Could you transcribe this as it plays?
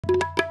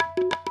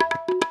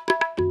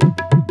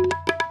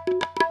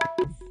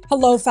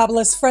Hello,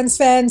 fabulous friends,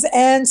 fans,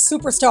 and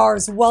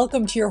superstars.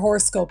 Welcome to your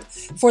horoscope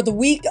for the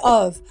week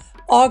of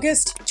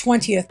August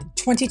 20th,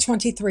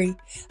 2023.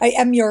 I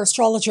am your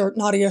astrologer,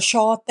 Nadiya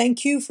Shah.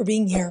 Thank you for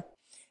being here.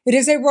 It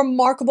is a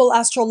remarkable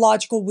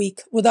astrological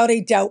week, without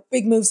a doubt.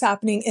 Big moves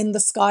happening in the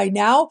sky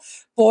now.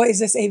 Boy, is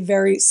this a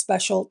very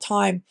special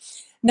time.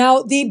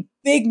 Now, the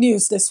big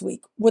news this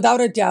week, without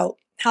a doubt,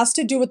 has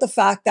to do with the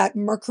fact that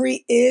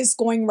Mercury is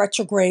going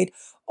retrograde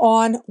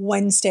on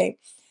Wednesday.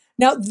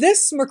 Now,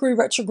 this Mercury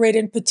retrograde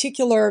in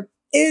particular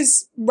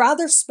is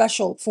rather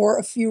special for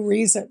a few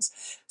reasons.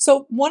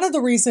 So one of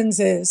the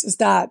reasons is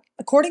that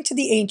according to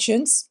the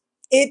ancients,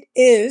 it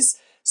is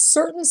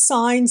certain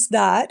signs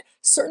that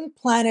certain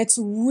planets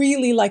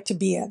really like to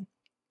be in.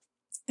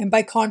 And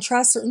by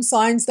contrast, certain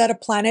signs that a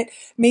planet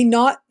may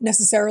not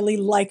necessarily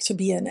like to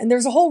be in. And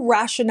there's a whole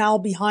rationale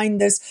behind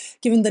this,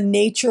 given the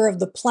nature of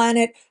the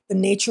planet, the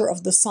nature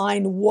of the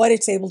sign, what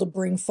it's able to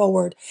bring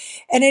forward.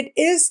 And it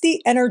is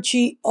the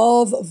energy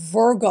of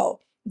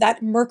Virgo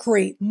that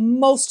Mercury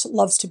most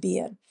loves to be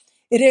in.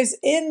 It is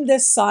in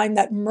this sign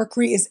that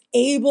Mercury is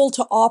able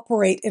to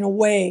operate in a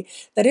way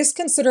that is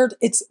considered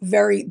its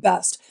very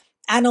best.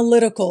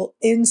 Analytical,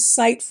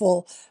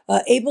 insightful,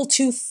 able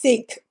to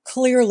think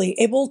clearly,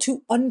 able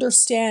to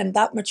understand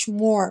that much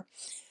more.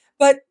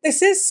 But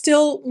this is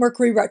still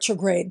Mercury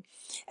retrograde.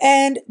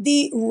 And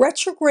the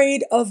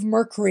retrograde of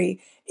Mercury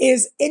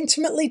is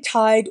intimately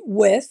tied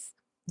with,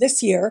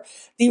 this year,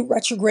 the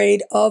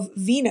retrograde of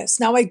Venus.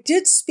 Now, I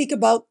did speak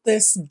about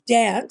this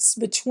dance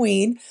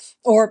between,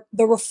 or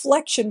the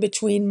reflection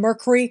between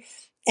Mercury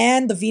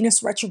and the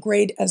Venus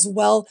retrograde as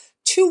well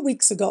 2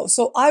 weeks ago.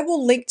 So I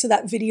will link to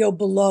that video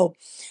below.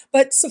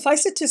 But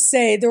suffice it to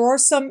say, there are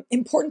some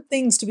important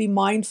things to be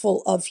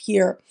mindful of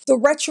here. The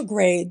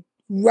retrograde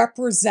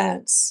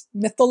represents,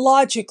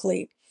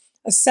 mythologically,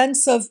 a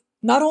sense of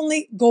not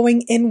only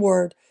going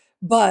inward,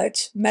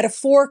 but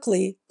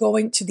metaphorically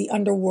going to the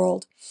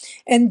underworld.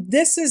 And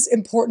this is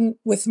important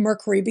with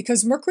Mercury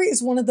because Mercury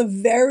is one of the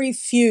very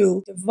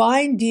few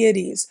divine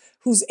deities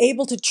who's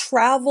able to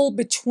travel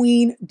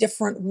between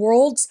different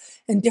worlds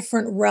and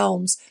different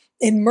realms.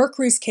 In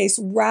Mercury's case,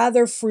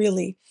 rather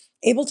freely,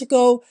 able to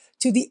go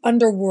to the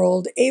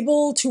underworld,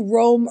 able to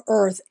roam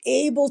Earth,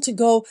 able to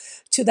go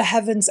to the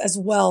heavens as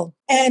well.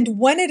 And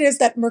when it is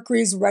that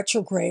Mercury is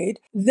retrograde,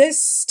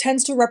 this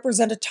tends to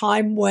represent a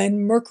time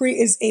when Mercury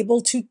is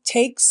able to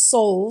take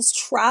souls,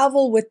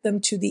 travel with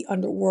them to the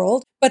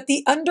underworld. But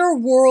the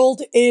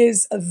underworld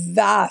is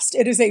vast.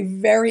 It is a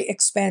very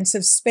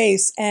expansive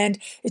space. And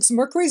it's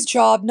Mercury's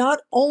job not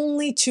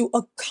only to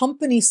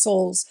accompany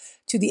souls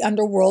to the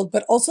underworld,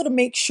 but also to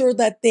make sure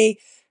that they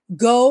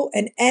go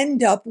and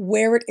end up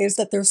where it is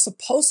that they're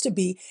supposed to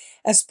be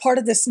as part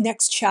of this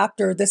next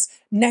chapter, this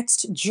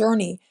next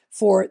journey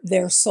for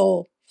their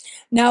soul.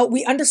 Now,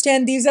 we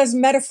understand these as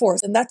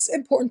metaphors, and that's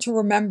important to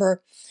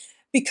remember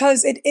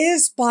because it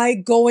is by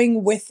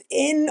going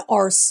within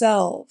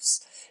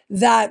ourselves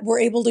that we're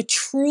able to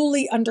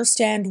truly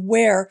understand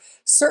where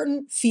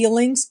certain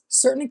feelings,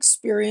 certain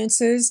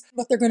experiences,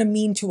 what they're going to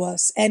mean to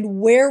us,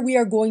 and where we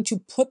are going to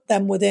put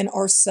them within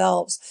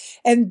ourselves.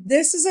 And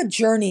this is a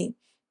journey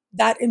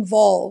that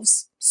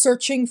involves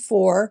searching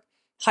for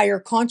higher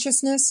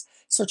consciousness,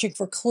 searching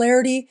for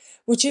clarity,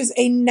 which is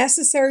a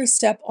necessary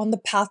step on the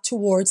path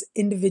towards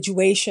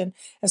individuation,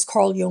 as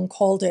Carl Jung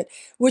called it,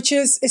 which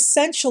is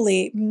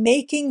essentially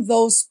making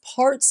those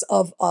parts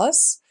of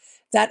us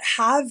that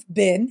have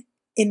been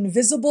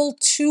invisible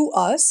to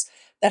us,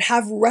 that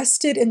have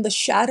rested in the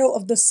shadow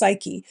of the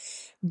psyche,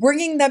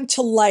 bringing them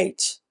to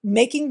light,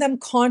 making them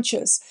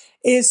conscious,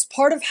 is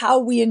part of how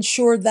we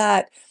ensure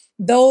that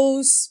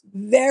those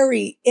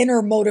very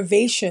inner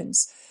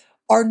motivations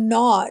are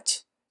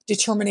not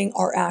determining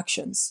our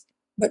actions,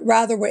 but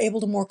rather we're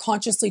able to more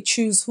consciously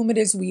choose whom it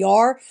is we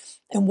are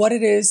and what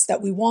it is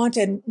that we want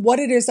and what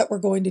it is that we're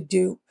going to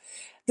do.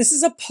 This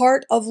is a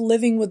part of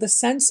living with a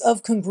sense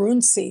of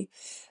congruency,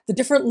 the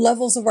different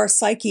levels of our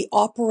psyche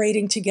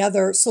operating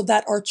together so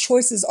that our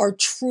choices are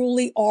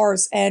truly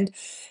ours and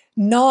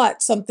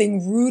not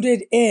something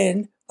rooted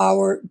in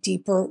our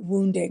deeper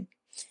wounding.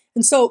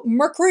 And so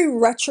Mercury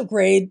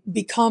retrograde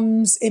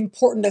becomes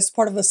important as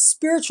part of a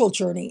spiritual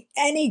journey.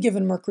 Any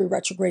given Mercury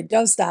retrograde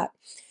does that.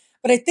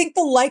 But I think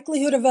the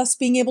likelihood of us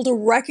being able to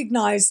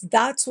recognize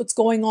that's what's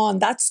going on,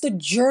 that's the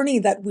journey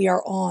that we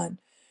are on,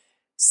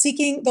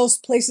 seeking those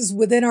places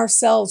within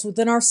ourselves,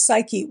 within our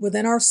psyche,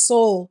 within our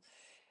soul,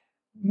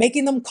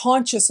 making them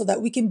conscious so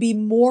that we can be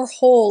more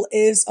whole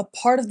is a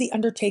part of the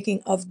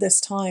undertaking of this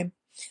time.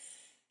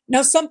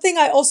 Now, something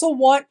I also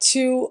want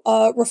to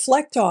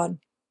reflect on,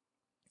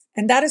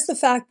 and that is the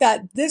fact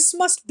that this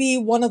must be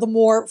one of the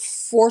more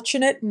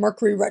fortunate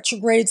Mercury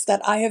retrogrades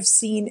that I have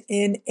seen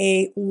in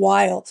a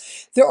while.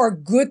 There are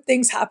good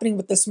things happening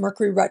with this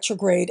Mercury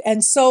retrograde.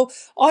 And so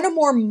on a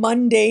more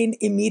mundane,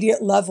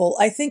 immediate level,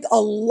 I think a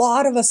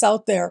lot of us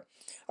out there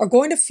are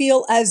going to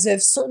feel as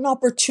if certain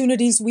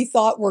opportunities we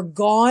thought were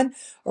gone,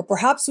 or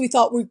perhaps we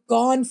thought were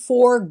gone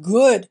for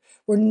good,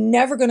 were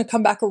never going to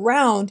come back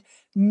around,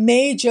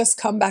 may just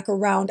come back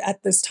around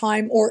at this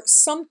time, or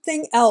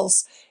something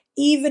else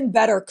even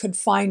better could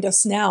find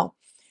us now.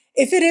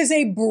 If it is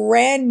a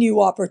brand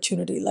new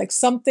opportunity, like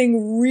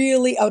something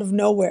really out of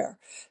nowhere,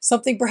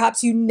 something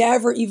perhaps you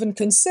never even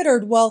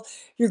considered, well,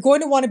 you're going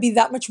to want to be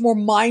that much more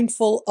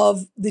mindful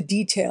of the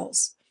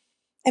details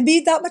and be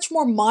that much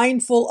more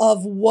mindful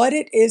of what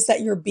it is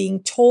that you're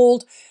being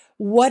told,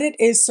 what it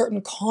is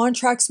certain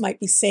contracts might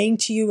be saying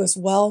to you as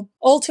well.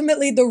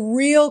 Ultimately, the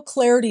real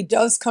clarity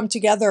does come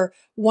together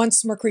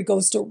once Mercury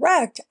goes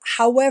direct.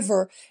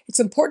 However, it's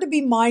important to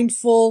be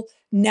mindful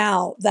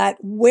now that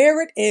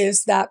where it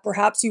is that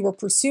perhaps you were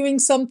pursuing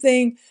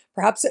something,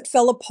 perhaps it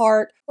fell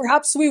apart,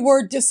 perhaps we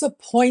were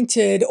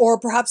disappointed, or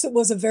perhaps it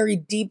was a very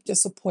deep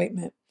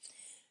disappointment.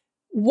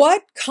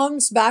 What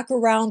comes back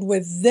around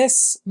with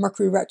this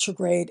Mercury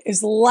retrograde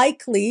is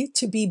likely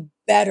to be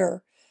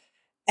better,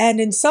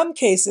 and in some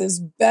cases,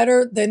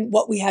 better than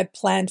what we had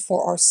planned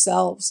for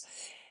ourselves.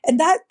 And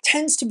that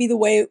tends to be the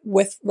way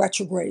with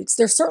retrogrades.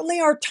 There certainly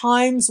are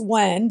times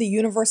when the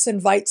universe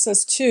invites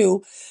us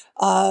to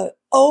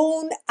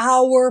own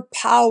our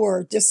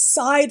power,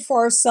 decide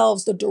for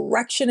ourselves the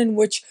direction in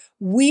which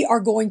we are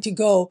going to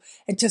go,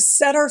 and to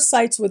set our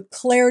sights with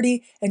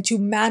clarity and to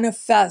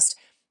manifest.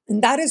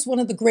 And that is one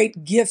of the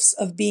great gifts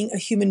of being a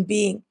human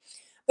being.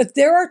 But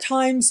there are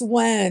times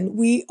when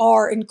we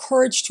are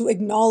encouraged to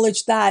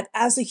acknowledge that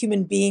as a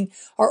human being,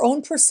 our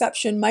own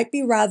perception might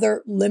be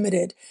rather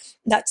limited,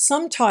 that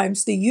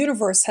sometimes the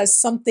universe has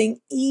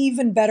something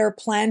even better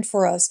planned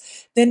for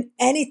us than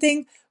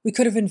anything we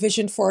could have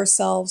envisioned for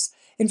ourselves.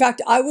 In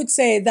fact, I would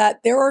say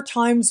that there are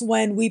times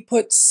when we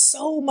put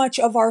so much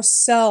of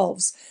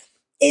ourselves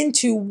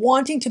into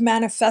wanting to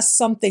manifest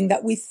something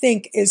that we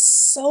think is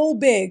so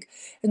big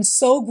and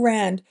so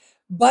grand,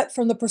 but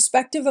from the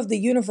perspective of the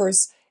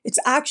universe, it's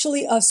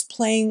actually us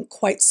playing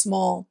quite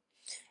small.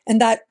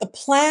 And that the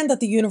plan that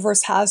the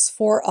universe has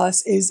for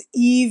us is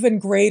even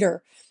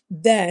greater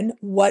than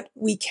what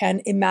we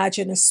can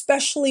imagine,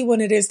 especially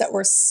when it is that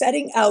we're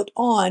setting out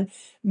on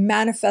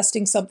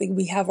manifesting something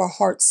we have our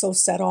hearts so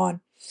set on.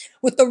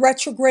 With the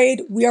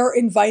retrograde, we are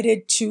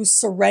invited to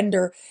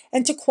surrender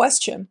and to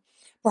question.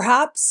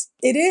 Perhaps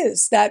it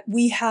is that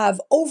we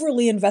have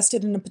overly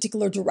invested in a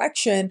particular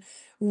direction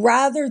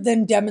rather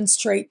than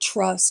demonstrate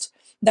trust.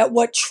 That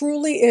what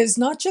truly is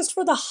not just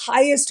for the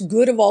highest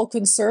good of all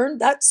concerned,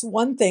 that's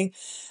one thing,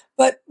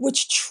 but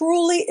which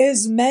truly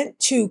is meant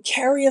to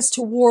carry us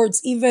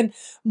towards even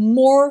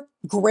more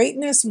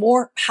greatness,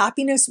 more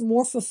happiness,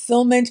 more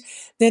fulfillment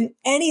than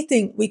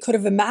anything we could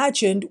have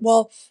imagined.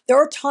 Well, there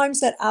are times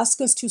that ask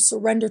us to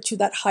surrender to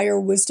that higher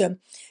wisdom,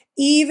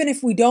 even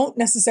if we don't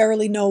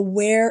necessarily know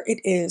where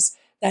it is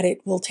that it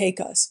will take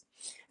us.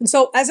 And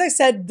so, as I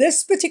said,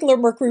 this particular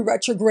Mercury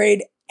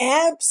retrograde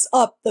amps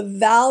up the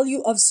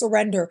value of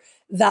surrender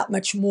that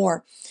much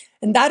more.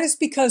 And that is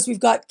because we've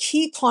got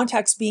key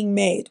contacts being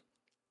made.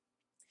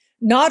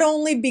 Not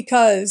only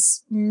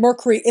because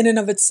Mercury in and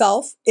of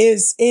itself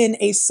is in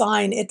a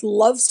sign it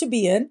loves to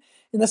be in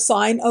the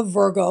sign of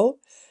Virgo.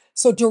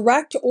 So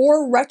direct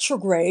or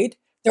retrograde,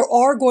 there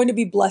are going to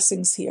be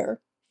blessings here.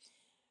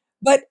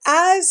 But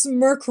as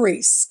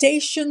Mercury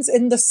stations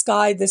in the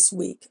sky this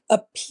week,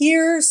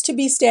 appears to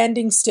be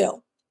standing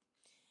still.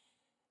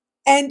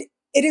 And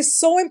it is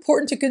so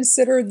important to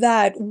consider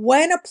that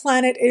when a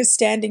planet is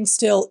standing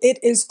still, it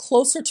is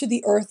closer to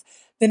the Earth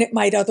than it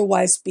might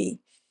otherwise be.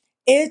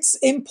 Its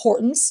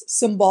importance,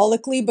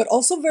 symbolically, but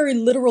also very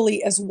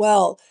literally as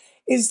well,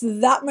 is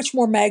that much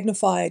more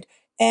magnified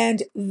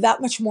and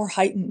that much more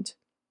heightened.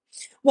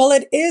 While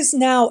it is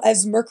now,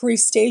 as Mercury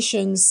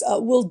stations,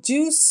 will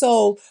do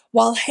so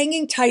while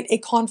hanging tight a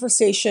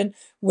conversation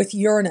with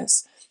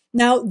Uranus.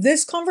 Now,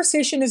 this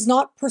conversation is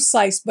not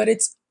precise, but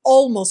it's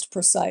almost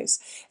precise.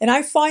 And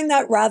I find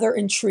that rather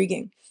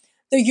intriguing.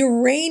 The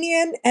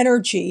Uranian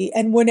energy,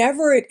 and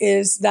whenever it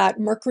is that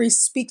Mercury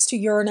speaks to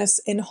Uranus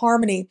in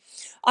harmony,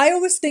 I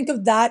always think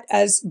of that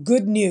as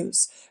good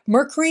news.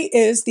 Mercury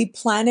is the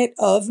planet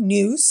of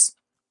news,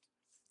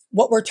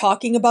 what we're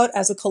talking about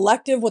as a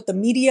collective, what the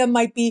media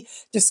might be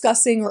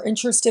discussing or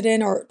interested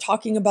in or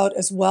talking about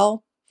as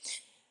well.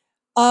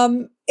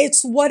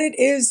 It's what it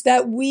is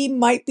that we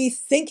might be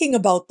thinking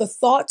about, the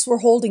thoughts we're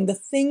holding, the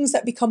things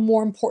that become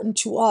more important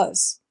to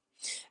us.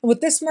 And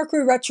with this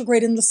Mercury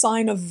retrograde in the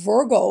sign of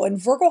Virgo,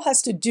 and Virgo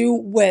has to do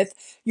with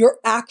your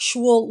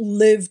actual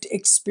lived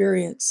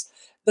experience,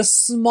 the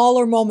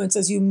smaller moments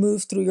as you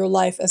move through your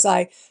life, as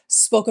I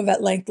spoke of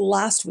at length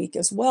last week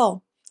as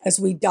well, as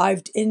we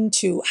dived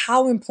into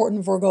how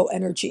important Virgo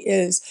energy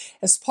is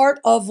as part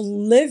of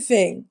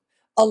living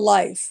a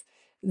life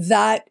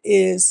that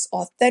is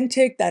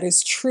authentic, that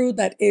is true,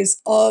 that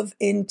is of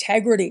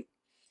integrity.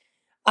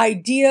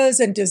 Ideas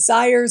and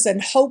desires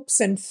and hopes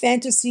and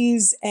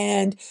fantasies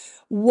and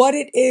what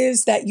it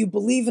is that you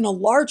believe in a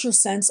larger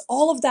sense,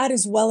 all of that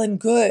is well and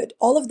good.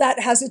 All of that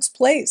has its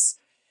place.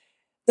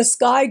 The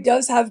sky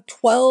does have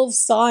 12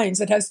 signs.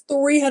 It has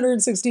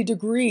 360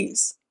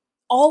 degrees.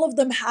 All of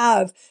them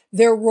have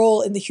their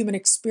role in the human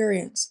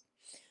experience.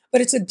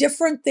 But it's a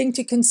different thing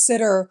to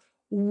consider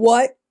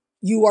what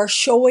You are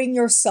showing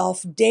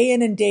yourself day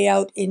in and day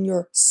out in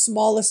your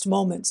smallest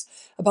moments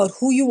about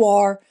who you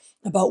are,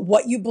 about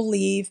what you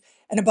believe,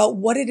 and about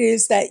what it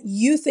is that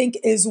you think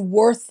is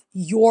worth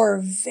your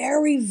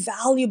very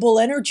valuable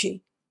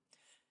energy.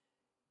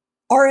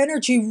 Our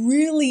energy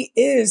really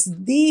is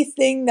the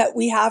thing that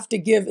we have to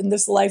give in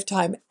this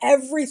lifetime.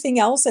 Everything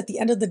else at the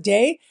end of the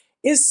day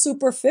is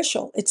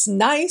superficial. It's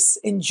nice,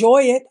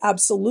 enjoy it,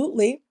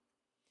 absolutely.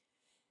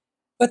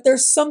 But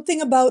there's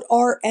something about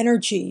our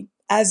energy,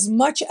 as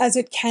much as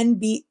it can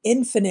be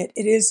infinite,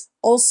 it is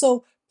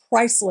also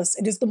priceless.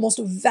 It is the most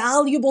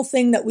valuable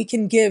thing that we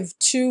can give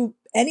to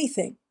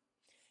anything.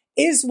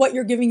 Is what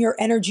you're giving your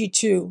energy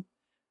to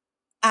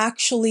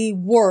actually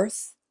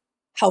worth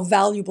how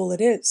valuable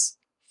it is?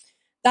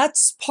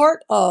 That's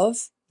part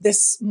of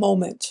this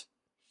moment.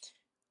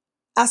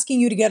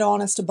 Asking you to get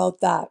honest about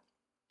that.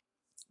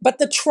 But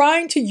the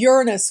trine to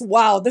Uranus,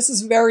 wow, this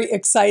is very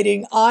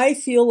exciting. I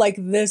feel like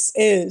this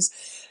is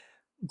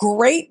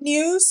great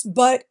news,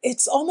 but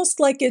it's almost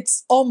like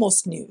it's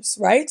almost news,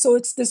 right? So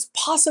it's this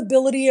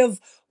possibility of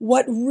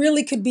what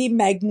really could be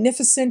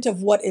magnificent,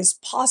 of what is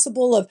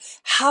possible, of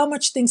how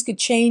much things could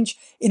change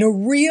in a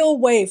real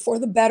way for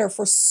the better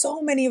for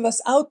so many of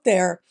us out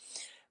there.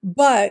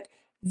 But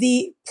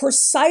the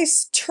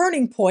precise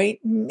turning point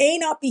may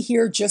not be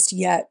here just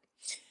yet.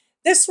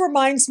 This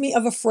reminds me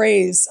of a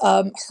phrase,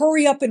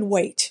 hurry up and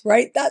wait,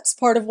 right? That's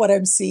part of what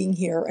I'm seeing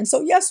here. And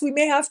so, yes, we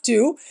may have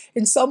to,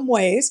 in some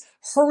ways,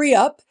 hurry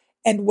up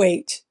and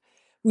wait.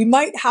 We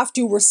might have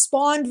to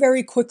respond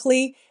very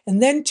quickly and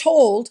then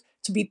told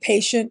to be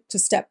patient, to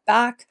step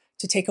back,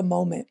 to take a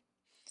moment.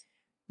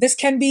 This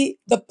can be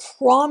the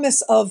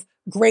promise of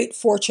great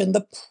fortune,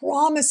 the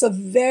promise of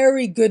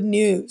very good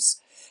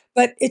news.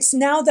 But it's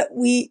now that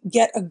we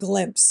get a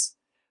glimpse.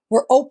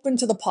 We're open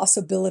to the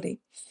possibility.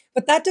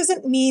 But that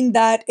doesn't mean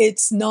that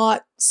it's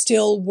not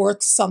still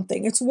worth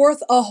something. It's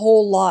worth a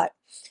whole lot.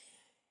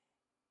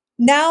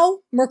 Now,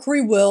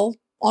 Mercury will,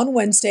 on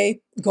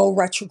Wednesday, go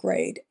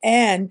retrograde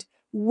and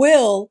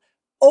will,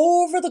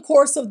 over the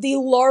course of the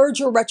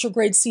larger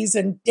retrograde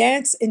season,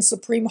 dance in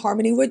supreme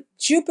harmony with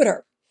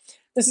Jupiter.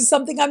 This is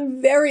something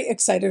I'm very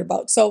excited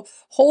about. So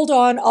hold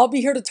on. I'll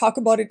be here to talk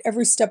about it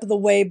every step of the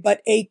way.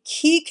 But a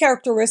key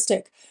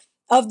characteristic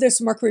of this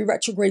Mercury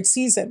retrograde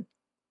season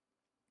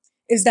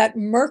is that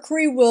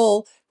Mercury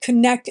will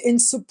connect in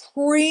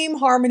supreme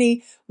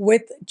harmony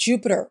with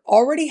Jupiter.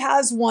 Already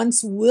has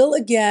once, will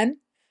again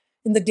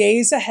in the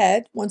days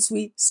ahead, once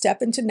we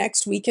step into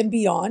next week and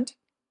beyond.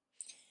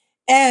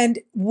 And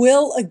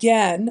will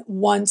again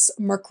once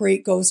Mercury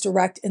goes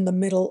direct in the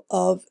middle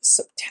of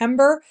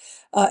September,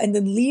 and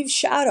then leave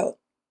shadow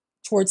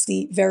towards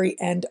the very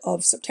end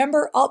of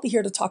September. I'll be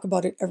here to talk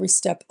about it every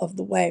step of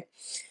the way.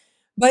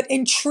 But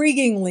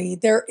intriguingly,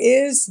 there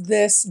is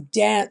this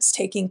dance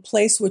taking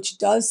place, which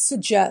does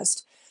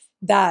suggest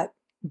that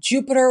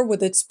Jupiter,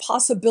 with its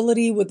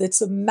possibility, with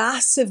its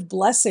massive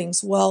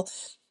blessings, well,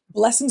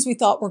 blessings we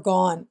thought were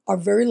gone, are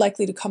very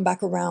likely to come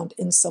back around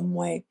in some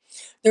way.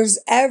 There's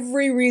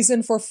every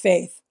reason for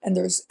faith, and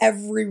there's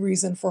every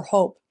reason for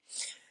hope.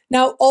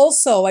 Now,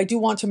 also, I do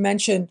want to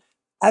mention,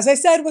 as I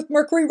said, with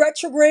Mercury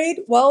retrograde,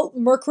 well,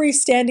 Mercury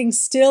standing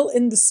still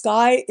in the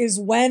sky is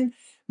when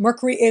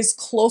Mercury is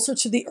closer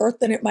to the Earth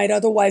than it might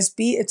otherwise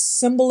be. Its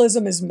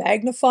symbolism is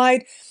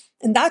magnified,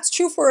 and that's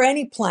true for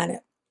any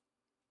planet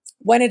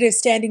when it is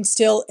standing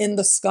still in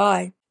the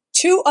sky.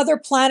 Two other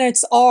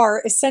planets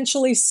are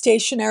essentially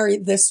stationary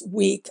this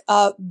week.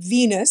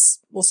 Venus,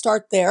 we'll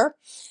start there,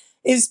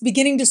 is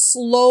beginning to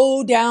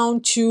slow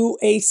down to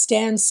a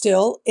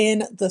standstill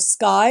in the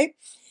sky,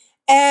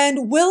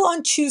 and will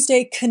on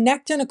Tuesday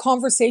connect in a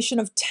conversation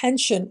of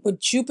tension with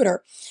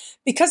Jupiter.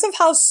 Because of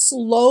how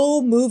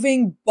slow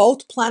moving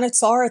both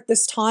planets are at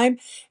this time,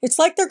 it's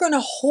like they're going to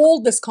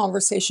hold this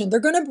conversation. They're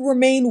going to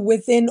remain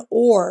within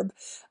orb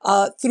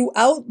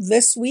throughout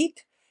this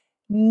week,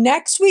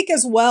 next week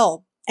as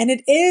well. And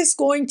it is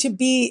going to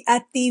be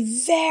at the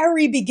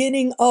very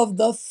beginning of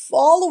the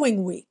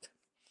following week,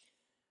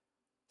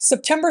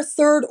 September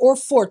 3rd or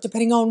 4th,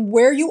 depending on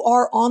where you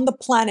are on the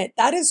planet.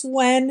 That is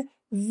when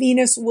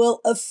Venus will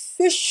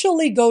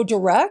officially go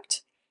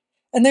direct.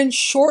 And then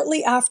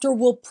shortly after,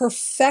 we'll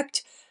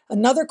perfect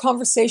another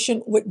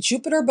conversation with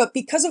Jupiter. But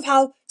because of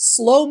how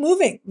slow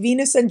moving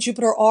Venus and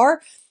Jupiter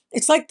are,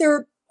 it's like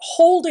they're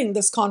holding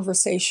this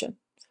conversation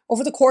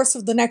over the course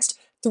of the next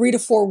 3 to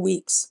 4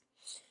 weeks.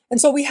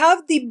 And so we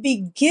have the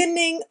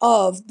beginning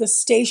of the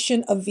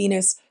station of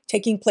Venus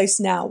taking place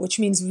now, which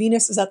means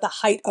Venus is at the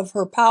height of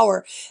her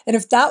power. And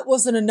if that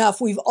wasn't enough,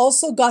 we've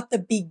also got the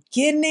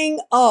beginning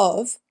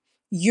of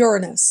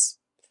Uranus.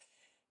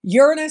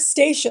 Uranus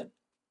station.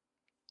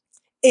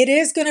 It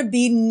is going to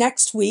be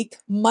next week,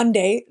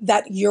 Monday,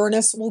 that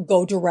Uranus will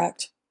go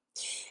direct.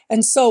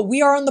 And so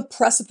we are on the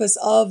precipice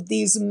of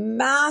these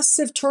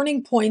massive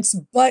turning points,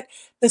 but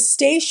the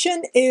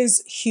station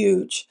is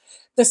huge.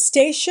 The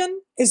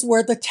station is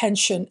where the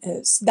tension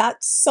is.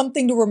 That's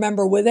something to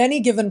remember with any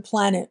given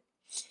planet.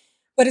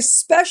 but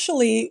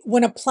especially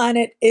when a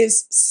planet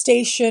is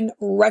station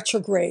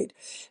retrograde,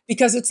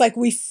 because it's like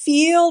we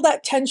feel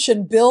that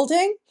tension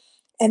building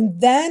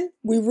and then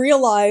we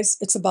realize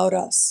it's about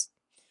us.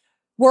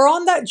 We're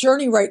on that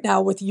journey right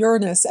now with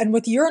Uranus, and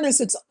with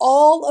Uranus, it's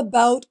all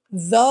about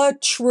the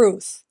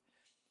truth.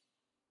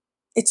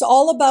 It's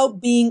all about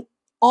being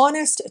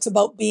honest. It's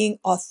about being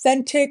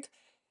authentic.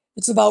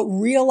 It's about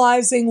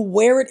realizing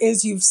where it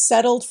is you've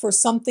settled for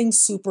something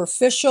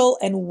superficial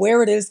and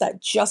where it is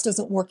that just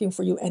isn't working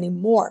for you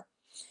anymore.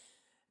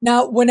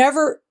 Now,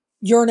 whenever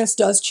Uranus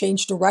does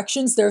change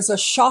directions, there's a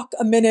shock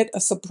a minute, a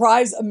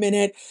surprise a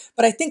minute,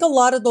 but I think a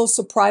lot of those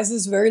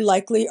surprises very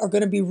likely are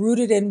going to be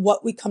rooted in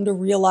what we come to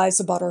realize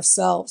about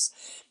ourselves.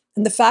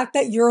 And the fact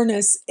that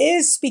Uranus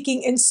is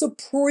speaking in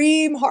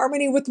supreme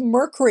harmony with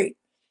Mercury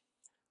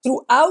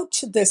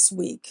throughout this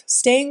week,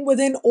 staying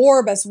within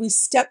orb as we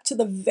step to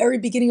the very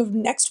beginning of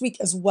next week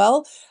as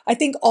well, I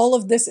think all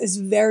of this is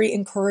very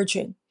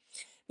encouraging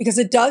because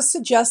it does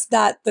suggest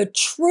that the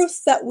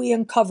truth that we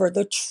uncover,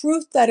 the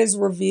truth that is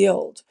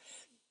revealed,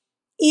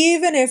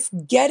 even if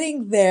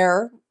getting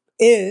there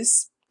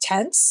is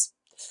tense,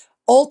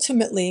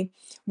 ultimately,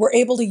 we're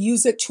able to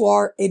use it to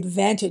our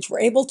advantage.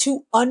 We're able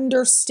to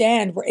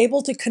understand. We're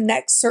able to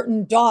connect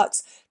certain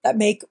dots that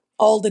make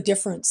all the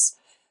difference,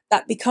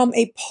 that become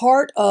a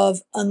part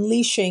of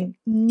unleashing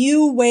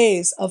new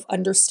ways of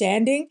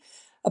understanding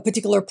a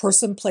particular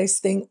person, place,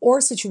 thing,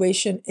 or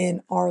situation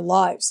in our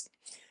lives.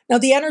 Now,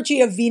 the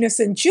energy of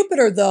Venus and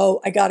Jupiter, though,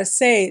 I gotta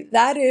say,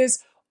 that is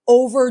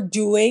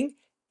overdoing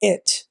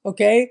it,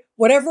 okay?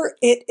 Whatever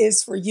it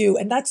is for you.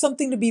 And that's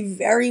something to be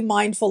very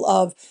mindful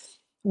of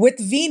with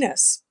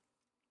Venus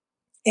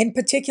in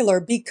particular,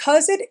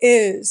 because it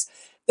is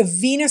the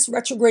Venus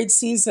retrograde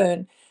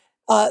season.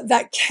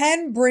 That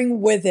can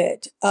bring with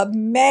it a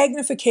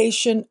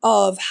magnification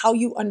of how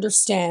you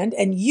understand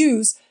and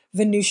use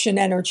Venusian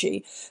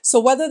energy. So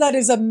whether that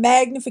is a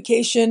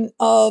magnification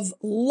of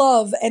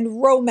love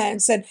and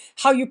romance and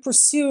how you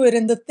pursue it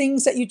and the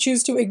things that you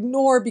choose to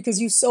ignore because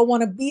you so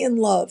want to be in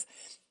love,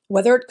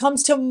 whether it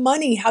comes to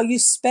money, how you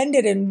spend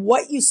it and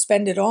what you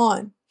spend it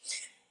on,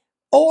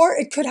 or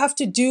it could have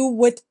to do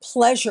with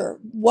pleasure,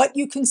 what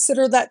you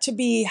consider that to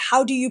be,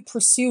 how do you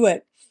pursue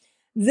it?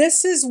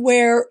 This is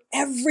where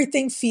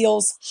everything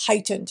feels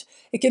heightened.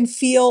 It can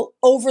feel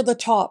over the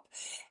top.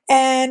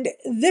 And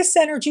this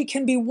energy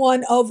can be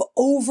one of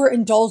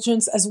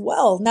overindulgence as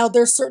well. Now,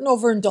 there's certain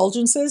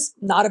overindulgences,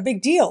 not a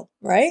big deal,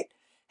 right?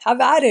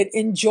 Have at it,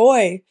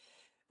 enjoy.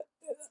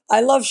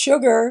 I love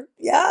sugar.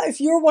 Yeah,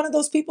 if you're one of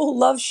those people who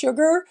love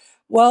sugar,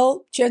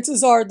 well,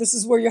 chances are this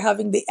is where you're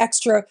having the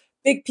extra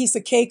big piece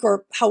of cake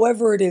or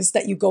however it is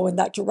that you go in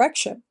that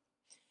direction.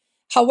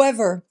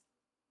 However,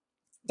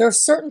 there are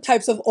certain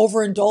types of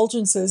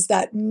overindulgences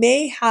that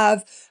may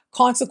have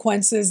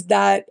consequences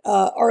that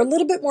are a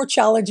little bit more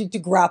challenging to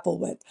grapple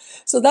with.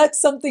 So that's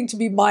something to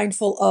be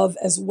mindful of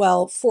as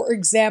well. For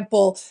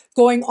example,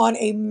 going on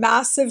a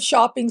massive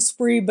shopping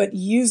spree, but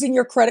using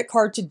your credit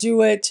card to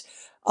do it.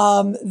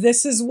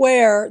 This is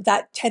where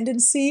that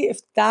tendency, if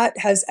that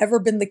has ever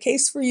been the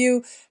case for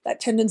you, that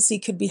tendency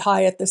could be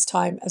high at this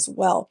time as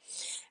well.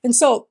 And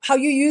so how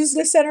you use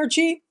this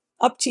energy,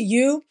 up to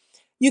you.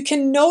 You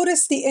can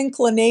notice the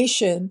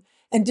inclination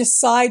and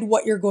decide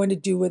what you're going to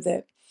do with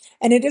it.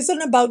 And it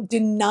isn't about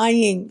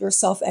denying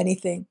yourself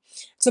anything.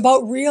 It's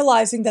about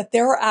realizing that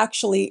there are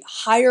actually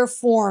higher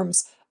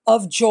forms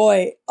of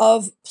joy,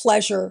 of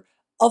pleasure,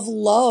 of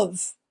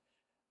love,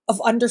 of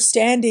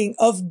understanding,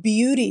 of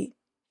beauty,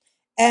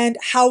 and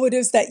how it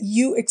is that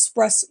you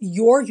express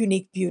your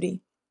unique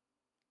beauty.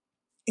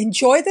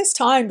 Enjoy this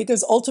time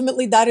because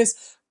ultimately that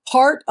is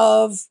part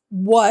of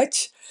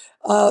what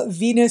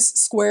Venus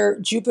square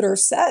Jupiter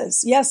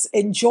says. Yes,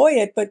 enjoy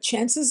it, but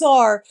chances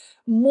are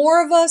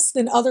more of us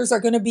than others are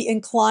going to be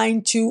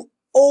inclined to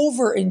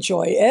over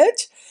enjoy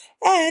it.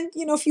 And,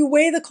 if you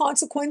weigh the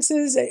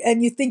consequences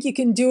and you think you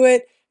can do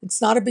it,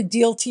 it's not a big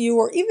deal to you.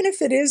 Or even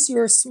if it is,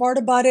 you're smart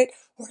about it,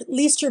 or at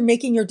least you're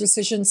making your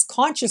decisions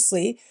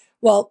consciously,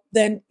 well,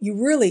 then you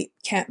really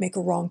can't make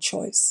a wrong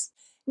choice.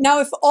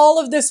 Now, if all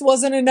of this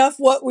wasn't enough,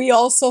 what we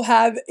also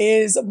have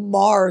is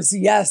Mars.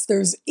 Yes,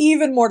 there's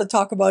even more to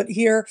talk about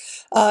here.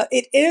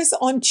 It is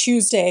on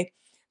Tuesday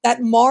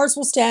that Mars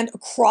will stand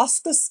across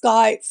the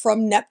sky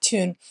from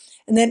Neptune.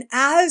 And then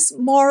as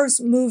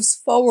Mars moves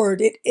forward,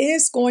 it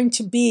is going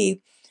to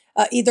be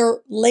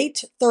either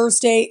late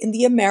Thursday in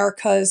the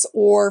Americas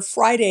or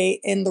Friday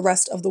in the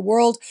rest of the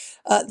world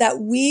that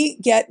we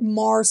get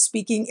Mars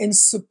speaking in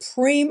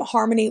supreme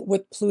harmony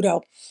with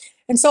Pluto.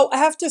 And so I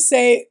have to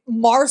say,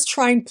 Mars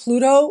trine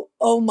Pluto,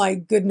 oh my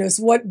goodness,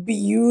 what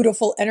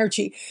beautiful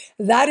energy.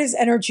 That is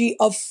energy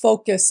of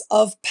focus,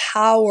 of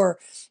power,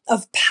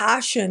 of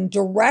passion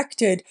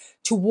directed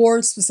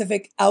towards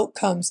specific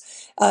outcomes.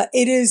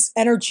 It is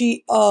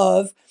energy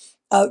of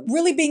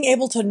really being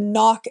able to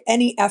knock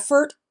any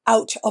effort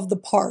out of the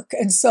park.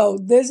 And so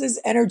this is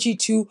energy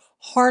to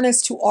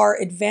harness to our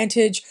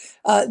advantage.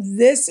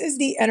 This is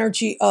the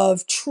energy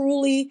of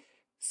truly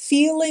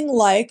feeling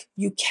like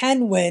you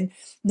can win,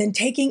 and then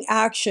taking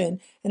action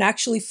and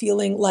actually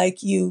feeling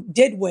like you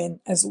did win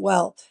as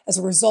well as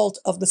a result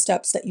of the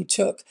steps that you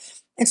took.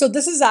 And so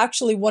this is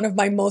actually one of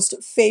my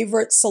most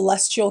favorite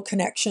celestial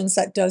connections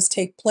that does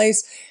take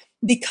place,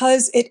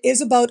 because it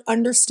is about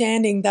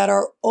understanding that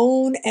our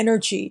own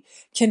energy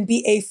can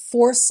be a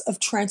force of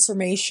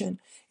transformation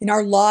in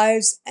our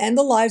lives and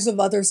the lives of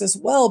others as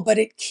well, but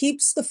it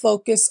keeps the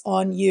focus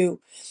on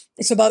you.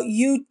 It's about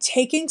you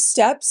taking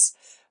steps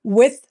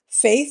with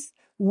faith,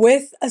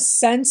 with a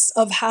sense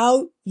of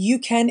how you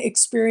can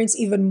experience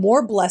even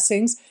more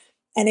blessings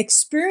and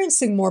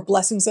experiencing more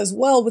blessings as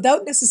well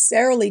without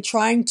necessarily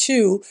trying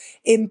to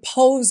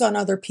impose on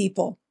other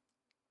people.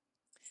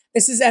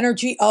 This is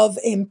energy of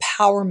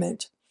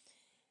empowerment.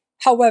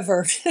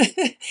 However,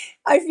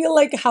 I feel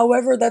like,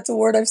 however, that's a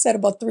word I've said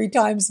about 3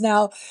 times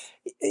now.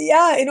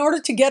 Yeah, in order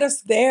to get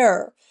us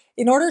there,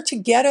 in order to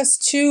get us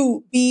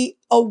to be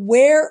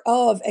aware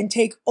of and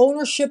take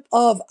ownership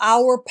of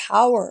our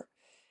power,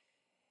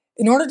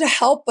 in order to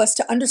help us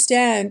to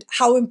understand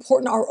how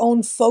important our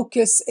own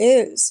focus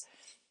is,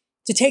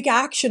 to take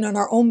action on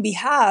our own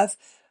behalf,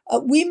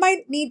 we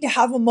might need to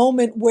have a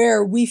moment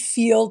where we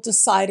feel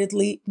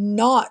decidedly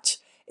not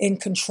in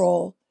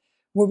control,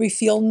 where we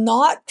feel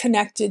not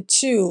connected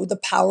to the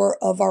power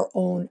of our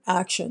own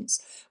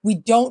actions. We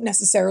don't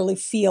necessarily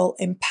feel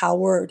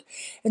empowered.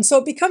 And so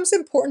it becomes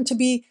important to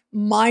be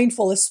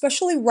mindful,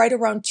 especially right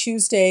around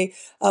Tuesday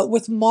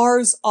with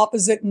Mars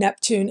opposite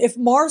Neptune. If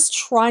Mars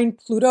trine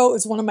Pluto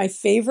is one of my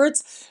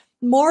favorites,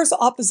 Mars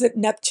opposite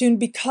Neptune,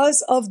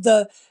 because of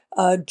the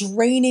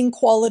draining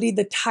quality,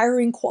 the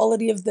tiring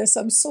quality of this,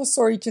 I'm so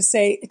sorry to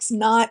say, it's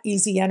not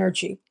easy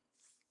energy.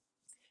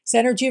 It's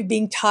energy of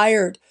being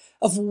tired,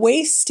 of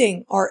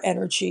wasting our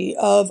energy,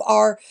 of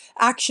our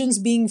actions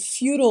being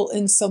futile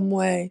in some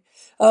way,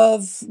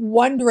 of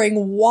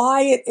wondering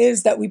why it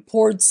is that we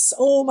poured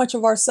so much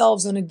of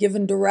ourselves in a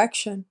given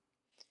direction.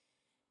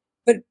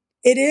 But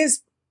it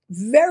is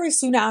very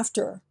soon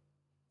after,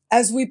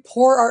 as we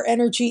pour our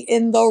energy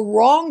in the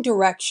wrong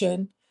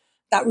direction,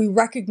 that we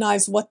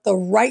recognize what the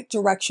right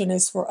direction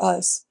is for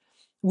us.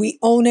 We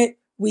own it,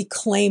 we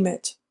claim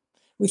it.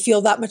 We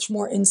feel that much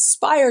more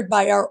inspired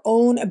by our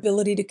own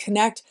ability to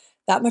connect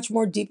that much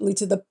more deeply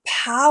to the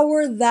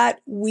power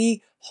that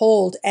we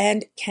hold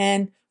and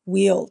can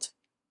wield.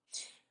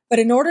 But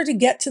in order to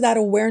get to that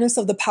awareness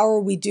of the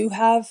power we do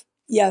have,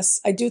 yes,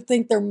 I do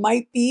think there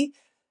might be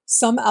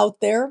some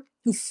out there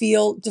who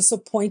feel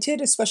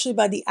disappointed, especially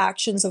by the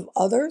actions of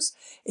others.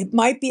 It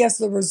might be as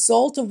the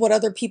result of what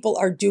other people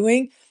are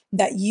doing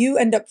that you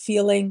end up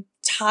feeling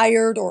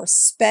tired or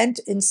spent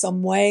in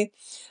some way.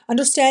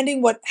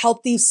 Understanding what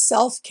healthy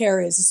self-care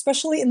is,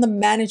 especially in the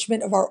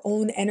management of our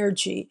own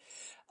energy,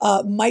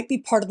 might be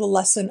part of the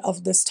lesson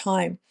of this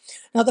time.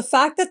 Now, the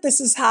fact that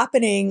this is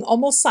happening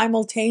almost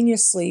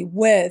simultaneously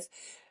with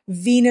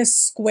Venus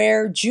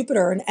square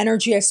Jupiter, an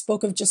energy I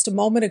spoke of just a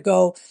moment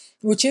ago,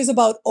 which is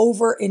about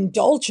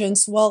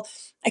overindulgence, well,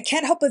 I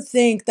can't help but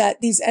think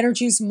that these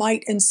energies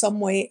might in some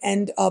way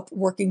end up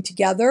working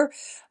together.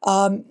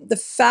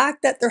 The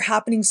fact that they're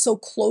happening so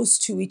close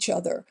to each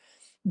other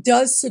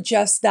does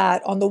suggest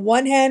that on the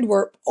one hand,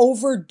 we're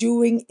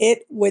overdoing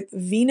it with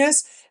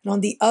Venus, and on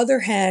the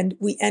other hand,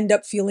 we end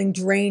up feeling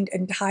drained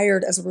and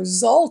tired as a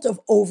result of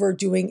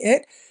overdoing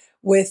it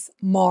with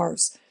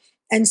Mars.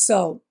 And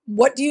so,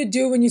 what do you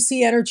do when you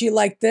see energy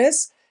like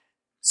this?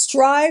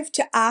 Strive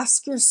to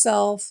ask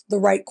yourself the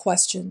right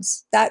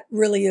questions. That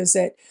really is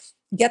it.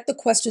 Get the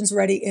questions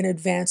ready in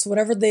advance,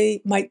 whatever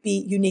they might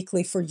be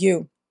uniquely for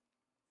you.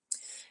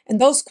 And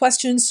those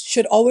questions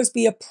should always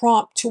be a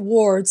prompt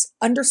towards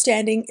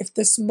understanding if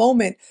this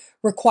moment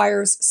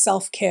requires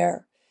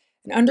self-care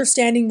and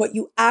understanding what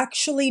you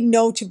actually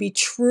know to be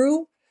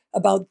true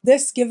about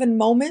this given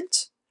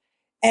moment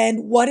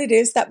and what it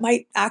is that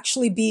might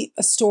actually be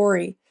a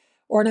story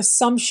or an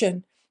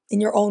assumption in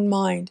your own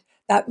mind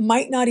that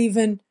might not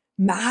even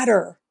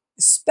matter,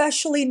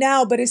 especially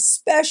now, but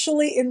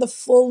especially in the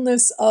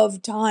fullness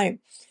of time.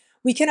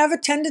 We can have a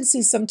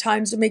tendency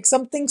sometimes to make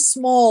something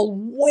small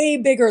way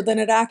bigger than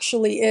it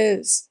actually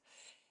is.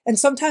 And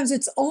sometimes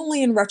it's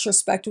only in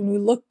retrospect, when we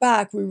look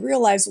back, we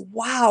realize,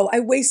 wow, I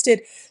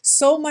wasted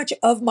so much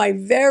of my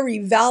very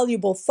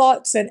valuable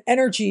thoughts and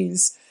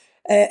energies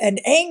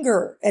and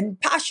anger and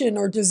passion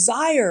or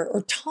desire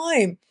or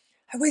time.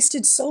 I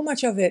wasted so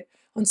much of it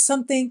on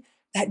something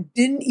that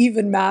didn't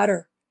even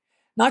matter.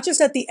 Not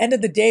just at the end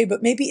of the day,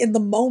 but maybe in the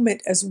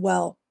moment as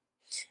well.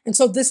 And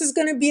so this is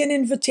going to be an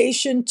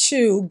invitation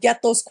to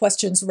get those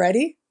questions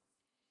ready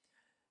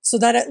so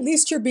that at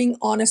least you're being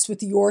honest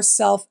with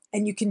yourself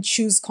and you can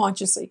choose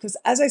consciously. Because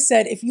as I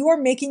said, if you are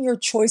making your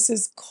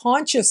choices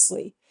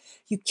consciously,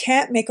 you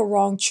can't make a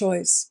wrong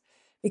choice,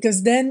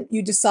 because then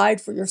you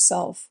decide for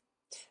yourself.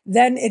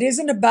 Then it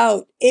isn't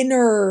about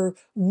inner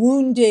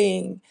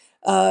wounding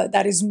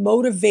that is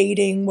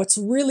motivating what's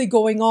really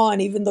going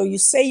on, even though you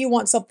say you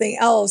want something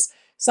else,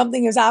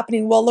 something is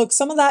happening. Well, look,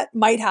 some of that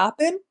might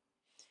happen,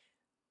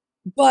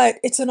 but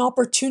it's an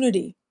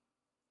opportunity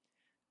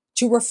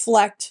to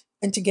reflect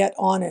and to get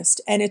honest.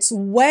 And it's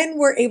when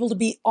we're able to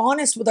be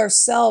honest with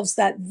ourselves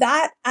that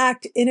that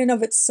act in and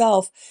of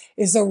itself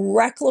is a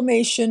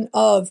reclamation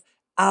of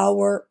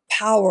our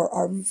power,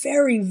 our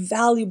very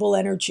valuable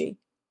energy.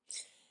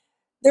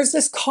 There's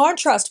this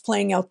contrast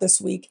playing out this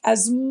week.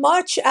 As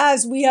much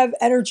as we have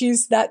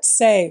energies that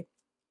say,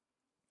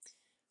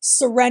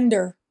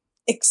 surrender,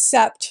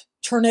 accept,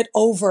 turn it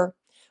over,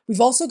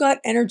 we've also got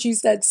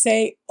energies that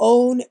say,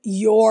 own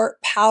your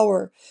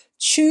power.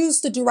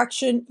 Choose the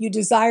direction you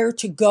desire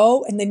to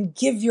go and then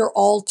give your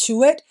all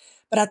to it.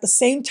 But at the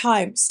same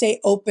time, stay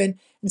open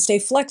and stay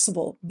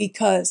flexible,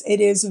 because it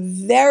is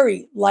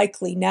very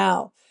likely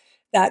now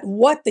that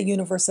what the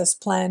universe has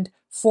planned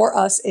for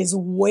us is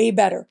way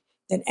better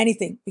than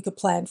anything we could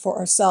plan for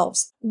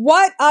ourselves.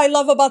 What I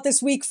love about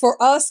this week for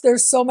us,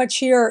 there's so much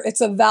here.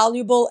 It's a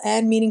valuable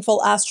and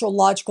meaningful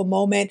astrological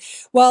moment.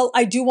 Well,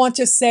 I do want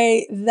to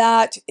say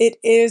that it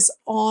is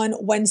on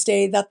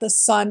Wednesday that the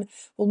sun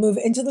will move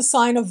into the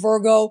sign of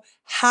Virgo.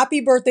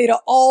 Happy birthday to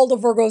all the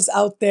Virgos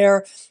out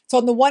there. So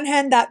on the one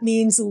hand, that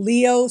means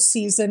Leo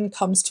season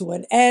comes to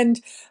an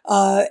end.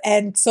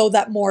 And so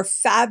that more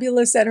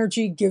fabulous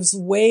energy gives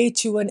way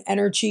to an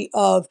energy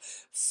of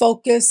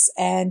focus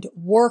and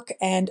work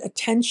and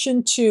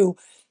attention to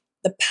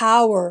the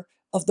power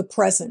of the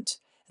present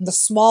and the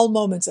small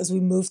moments as we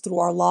move through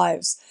our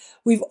lives.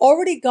 We've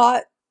already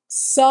got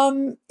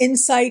some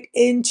insight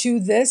into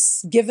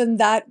this, given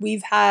that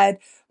we've had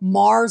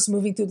Mars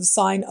moving through the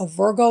sign of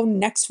Virgo.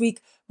 Next week,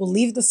 we'll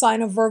leave the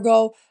sign of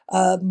Virgo.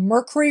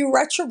 Mercury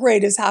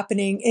retrograde is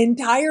happening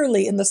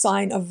entirely in the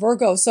sign of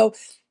Virgo. So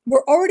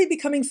we're already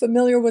becoming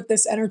familiar with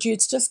this energy.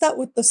 It's just that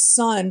with the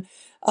sun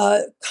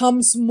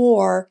comes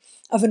more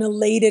of an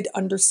elated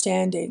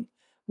understanding.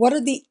 What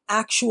are the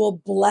actual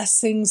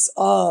blessings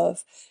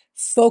of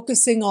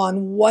focusing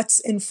on what's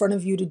in front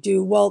of you to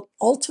do? Well,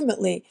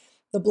 ultimately,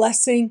 the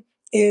blessing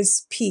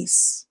is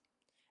peace.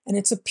 And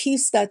it's a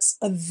peace that's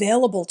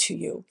available to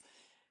you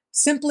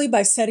simply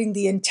by setting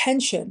the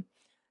intention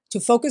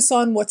to focus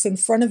on what's in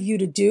front of you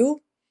to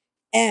do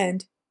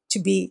and to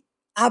be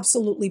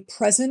absolutely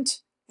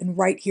present and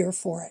right here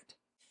for it.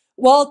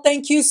 Well,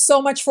 thank you so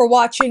much for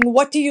watching.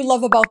 What do you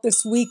love about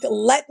this week?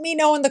 Let me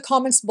know in the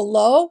comments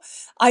below.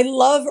 I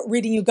love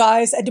reading you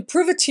guys, and to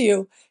prove it to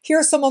you, here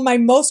are some of my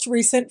most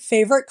recent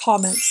favorite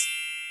comments.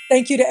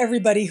 Thank you to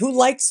everybody who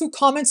likes, who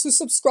comments, who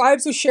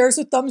subscribes, who shares,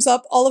 who thumbs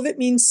up. All of it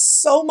means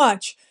so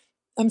much.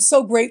 I'm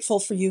so grateful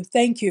for you.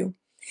 Thank you.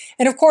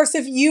 And of course,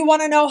 if you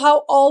want to know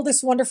how all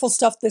this wonderful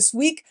stuff this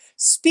week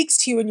speaks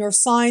to you in your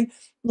sign,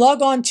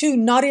 log on to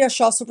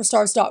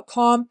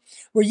NadiyaShahSuperstars.com,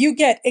 where you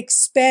get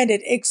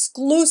expanded,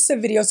 exclusive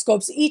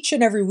videoscopes each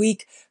and every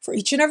week for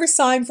each and every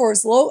sign for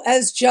as low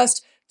as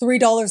just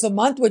 $3 a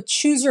month. With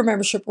choose your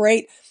membership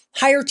rate.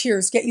 Higher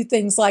tiers get you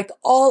things like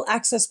all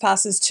access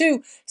passes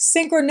to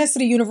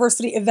Synchronicity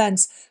University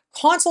events,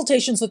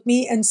 consultations with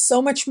me, and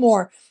so much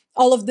more.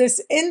 All of this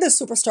in the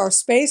superstar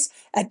space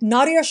at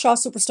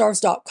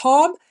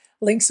NadiyaShahSuperstars.com.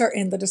 Links are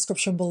in the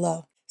description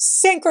below.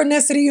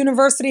 Synchronicity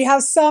University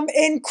has some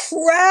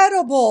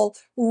incredible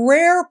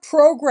rare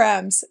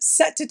programs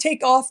set to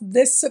take off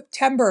this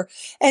September.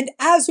 And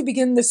as we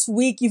begin this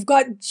week, you've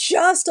got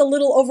just a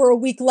little over a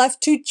week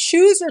left to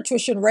choose your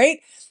tuition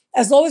rate.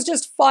 As low as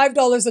just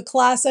 $5 a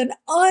class, an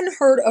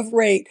unheard of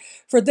rate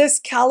for this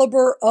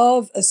caliber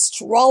of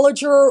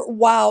astrologer.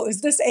 Wow,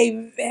 is this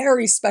a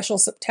very special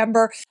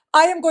September?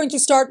 I am going to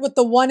start with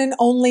the one and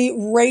only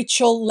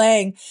Rachel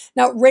Lang.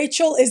 Now,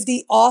 Rachel is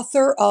the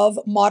author of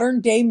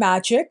Modern Day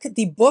Magic,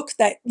 the book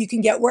that you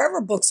can get wherever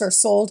books are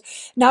sold.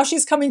 Now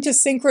she's coming to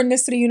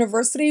Synchronicity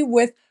University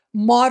with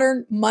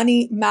Modern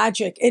Money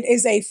Magic. It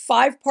is a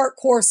 5-part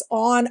course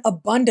on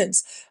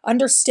abundance,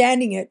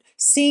 understanding it,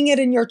 seeing it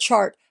in your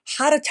chart,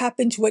 how to tap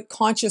into it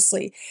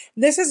consciously.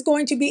 This is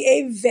going to be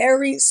a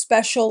very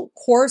special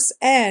course,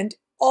 and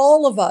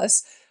all of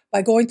us,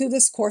 by going through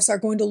this course, are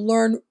going to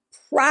learn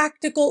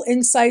practical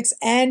insights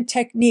and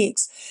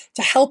techniques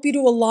to help you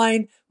to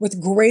align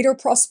with greater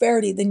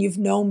prosperity than you've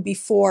known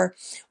before.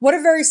 What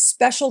a very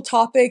special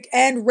topic,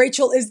 and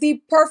Rachel is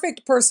the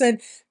perfect person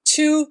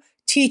to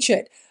teach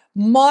it.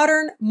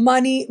 Modern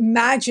money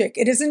magic.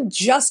 It isn't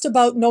just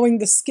about knowing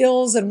the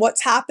skills and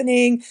what's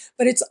happening,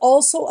 but it's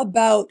also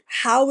about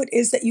how it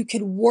is that you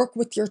can work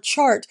with your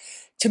chart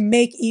to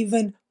make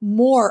even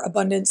more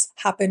abundance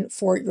happen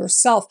for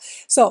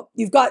yourself. So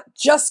you've got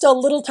just a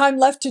little time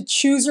left to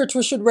choose your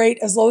tuition rate,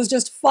 as low as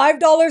just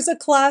 $5 a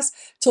class,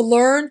 to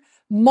learn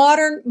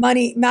Modern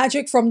Money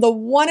Magic from the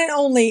one and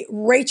only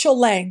Rachel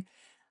Lang.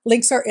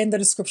 Links are in the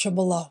description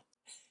below.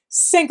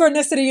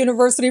 Synchronicity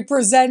University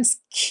presents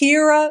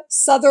Kira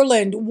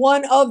Sutherland,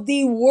 one of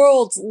the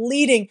world's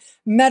leading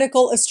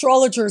medical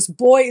astrologers.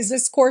 Boy, is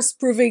this course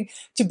proving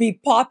to be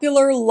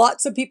popular.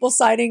 Lots of people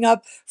signing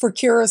up for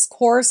Kira's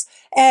course.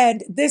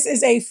 And this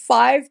is a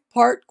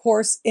 5-part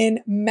course in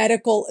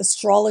medical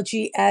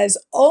astrology, as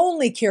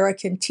only Kira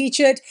can teach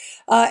it.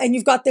 And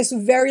you've got this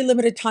very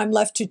limited time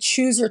left to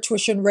choose your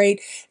tuition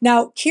rate.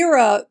 Now,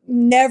 Kira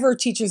never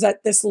teaches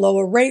at this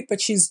lower rate,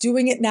 but she's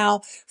doing it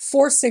now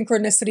for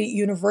Synchronicity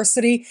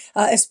University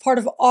as part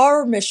of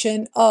our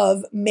mission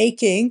of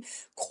making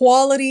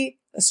quality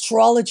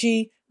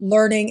astrology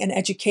learning and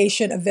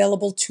education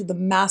available to the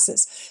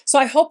masses. So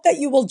I hope that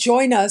you will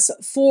join us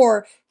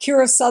for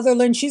Kira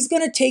Sutherland. She's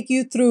going to take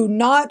you through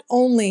not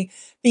only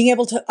being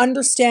able to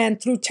understand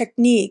through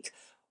technique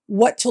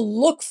what to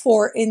look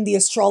for in the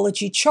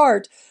astrology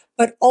chart,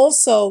 but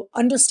also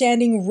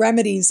understanding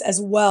remedies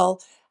as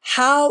well.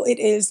 How it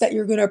is that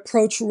you're going to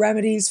approach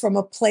remedies from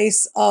a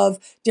place of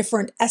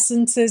different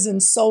essences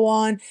and so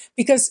on,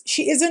 because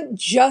she isn't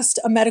just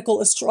a medical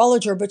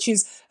astrologer, but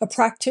she's a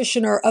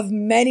practitioner of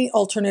many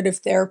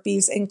alternative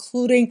therapies,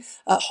 including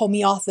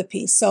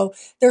homeopathy. So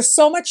there's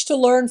so much to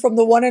learn from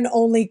the one and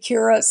only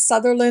Kira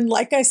Sutherland.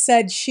 Like I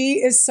said,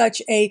 she is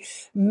such a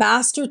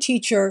master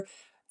teacher,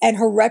 and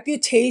her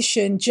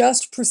reputation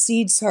just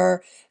precedes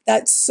her,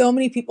 that so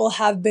many people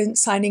have been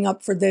signing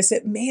up for this.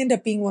 It may end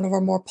up being one of our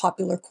more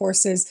popular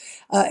courses.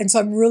 And so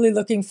I'm really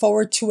looking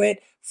forward to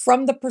it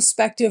from the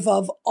perspective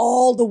of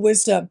all the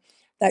wisdom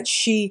that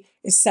she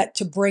is set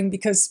to bring,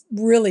 because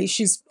really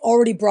she's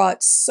already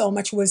brought so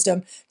much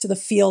wisdom to the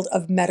field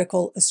of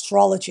medical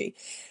astrology.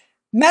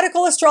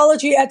 Medical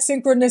astrology at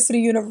Synchronicity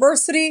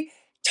University,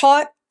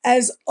 taught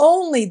as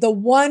only the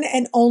one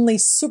and only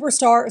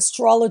superstar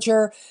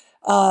astrologer,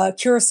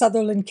 Kira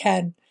Sutherland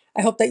can.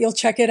 I hope that you'll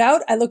check it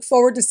out. I look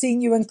forward to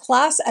seeing you in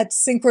class at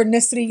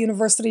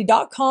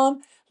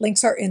synchronicityuniversity.com.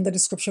 Links are in the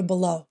description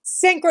below.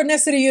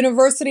 Synchronicity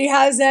University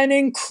has an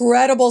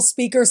incredible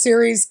speaker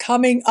series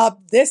coming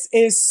up. This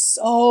is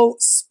so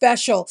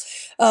special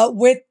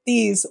with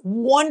these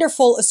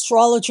wonderful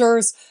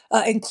astrologers,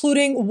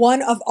 including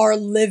one of our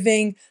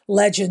living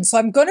legends. So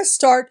I'm going to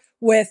start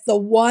with the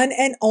one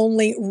and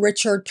only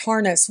Richard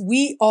Tarnas.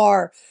 We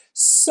are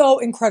so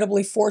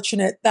incredibly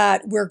fortunate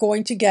that we're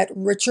going to get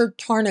Richard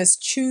Tarnas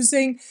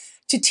choosing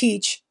to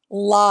teach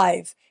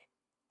live,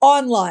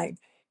 online,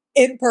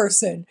 in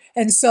person.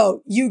 And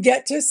so you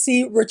get to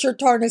see Richard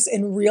Tarnas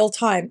in real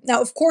time.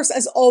 Now, of course,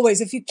 as always,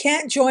 if you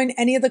can't join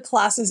any of the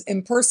classes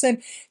in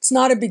person, it's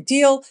not a big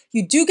deal.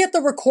 You do get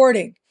the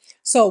recording.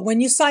 So when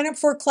you sign up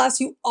for a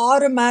class, you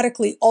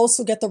automatically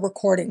also get the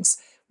recordings,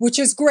 which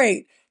is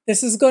great.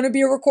 This is going to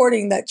be a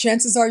recording that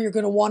chances are you're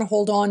going to want to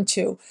hold on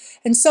to.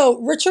 And so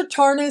Richard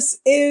Tarnas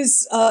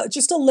is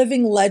just a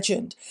living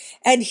legend,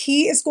 and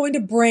he is going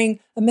to bring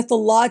a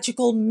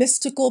mythological,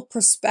 mystical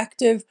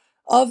perspective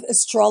of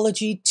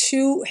astrology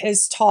to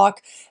his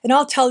talk. And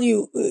I'll tell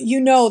you, you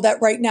know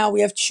that right now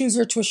we have choose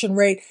your tuition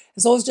rate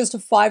as always just a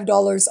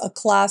 $5 a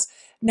class.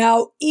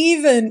 Now,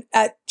 even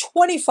at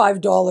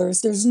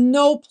 $25, there's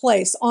no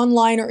place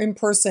online or in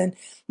person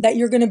that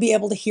you're going to be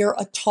able to hear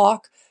a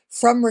talk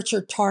from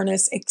Richard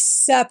Tarnas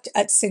except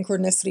at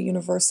Synchronicity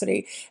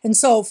University. And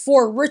so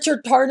for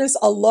Richard Tarnas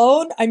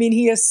alone, I mean,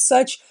 he is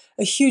such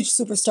a huge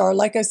superstar.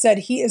 Like I said,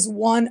 he is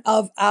one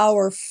of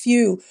our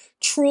few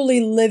truly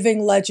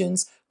living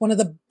legends, one of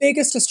the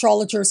biggest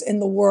astrologers in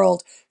the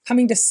world,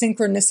 coming to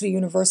Synchronicity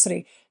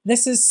University.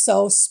 This is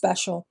so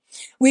special.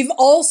 We've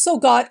also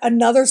got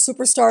another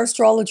superstar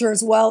astrologer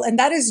as well, and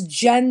that is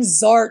JENN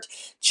ZAHRT.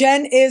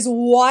 JENN is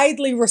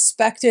widely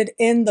respected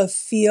in the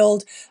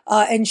field,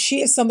 and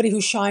she is somebody who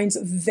shines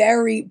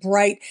very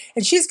bright.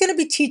 And she's going to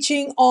be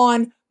teaching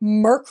on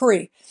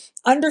Mercury,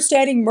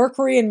 understanding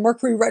Mercury and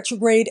Mercury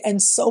retrograde,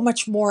 and so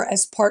much more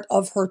as part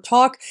of her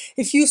talk.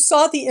 If you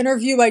saw the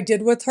interview I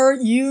did with her,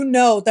 you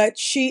know that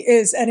she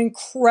is an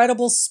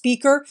incredible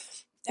speaker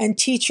and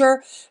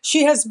teacher.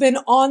 She has been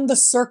on the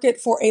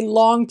circuit for a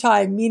long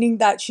time, meaning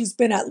that she's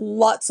been at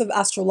lots of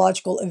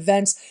astrological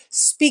events,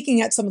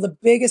 speaking at some of the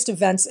biggest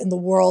events in the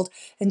world.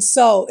 And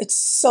so it's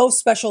so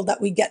special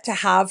that we get to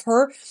have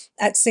her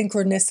at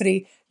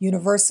Synchronicity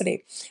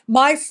University.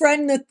 My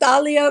friend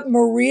Natalia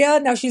Maria,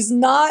 now she's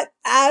not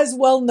as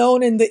well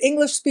known in the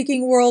English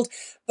speaking world,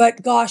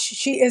 but gosh,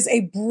 she is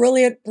a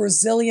brilliant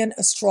Brazilian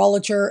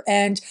astrologer,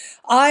 and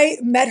I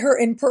met her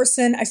in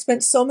person. I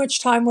spent so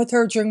much time with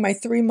her during my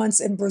 3 months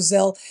in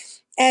Brazil,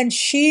 and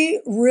she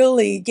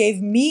really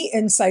gave me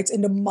insights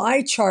into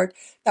my chart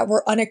that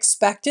were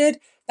unexpected,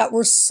 that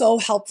were so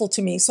helpful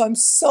to me. So I'm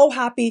so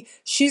happy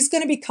she's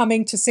going to be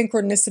coming to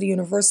Synchronicity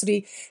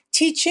University,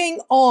 teaching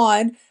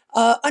on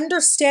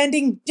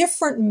understanding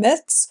different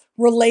myths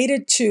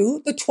related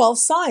to the 12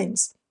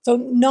 signs. So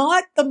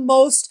not the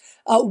most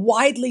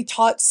widely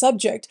taught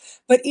subject,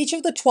 but each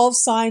of the 12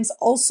 signs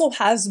also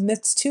has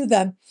myths to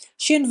them.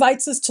 She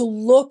invites us to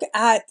look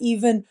at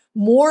even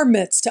more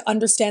myths to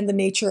understand the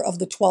nature of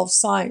the 12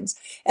 signs.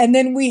 And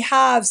then we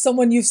have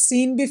someone you've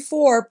seen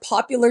before,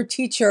 popular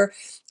teacher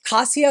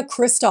KASSIA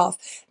KRISTOFF.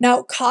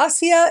 Now,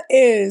 KASSIA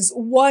is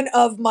one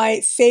of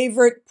my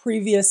favorite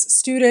previous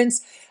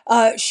students.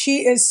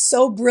 She is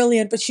so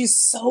brilliant, but she's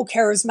so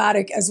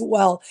charismatic as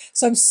well.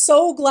 So I'm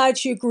so glad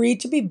she agreed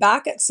to be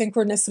back at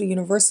Synchronicity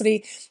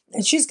University.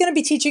 And she's going to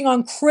be teaching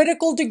on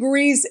critical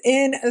degrees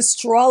in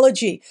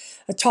astrology,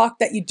 a talk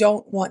that you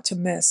don't want to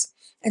miss.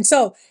 And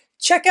so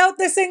check out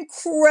this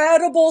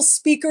incredible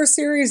speaker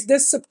series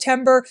this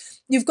September.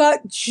 You've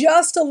got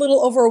just a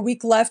little over a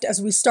week left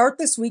as we start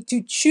this week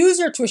to choose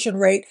your tuition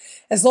rate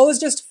as low as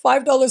just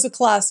 $5 a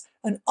class,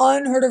 an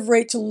unheard of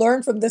rate to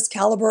learn from this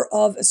caliber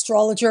of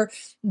astrologer.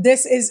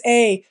 This is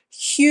a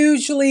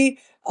hugely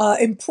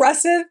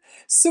impressive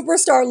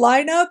superstar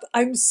lineup.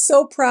 I'm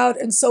so proud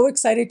and so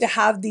excited to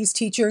have these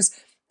teachers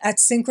at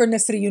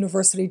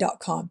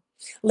synchronicityuniversity.com.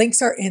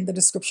 Links are in the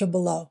description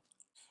below.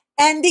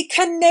 And the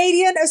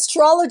Canadian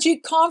Astrology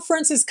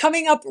Conference is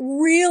coming up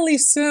really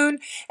soon,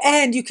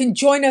 and you can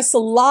join us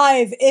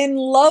live in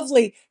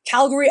lovely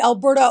Calgary,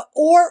 Alberta,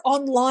 or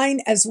online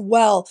as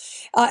well.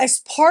 As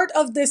part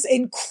of this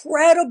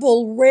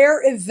incredible,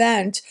 rare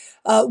event,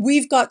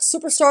 we've got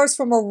superstars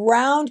from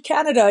around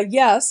Canada,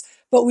 yes,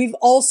 but we've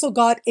also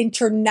got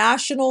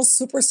international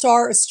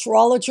superstar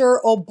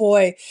astrologer. Oh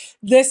boy,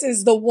 this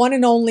is the one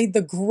and only,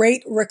 the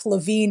great Rick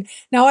Levine.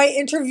 Now, I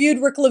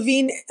interviewed Rick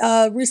Levine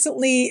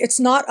recently. It's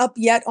not up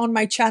yet on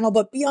my channel,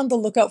 but be on the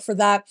lookout for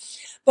that.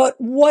 But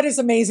what is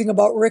amazing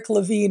about Rick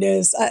Levine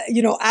is,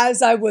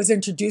 as I was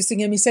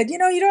introducing him, he said, you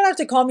don't have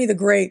to call me the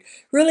great.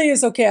 Really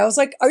is okay. I was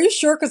like, are you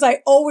sure? Because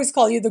I always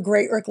call you the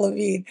great Rick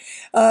Levine.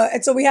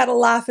 And so we had a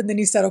laugh, and then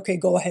he said, okay,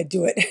 go ahead,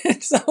 do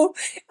it. So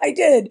I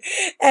did.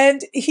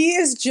 And he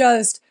is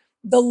just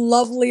the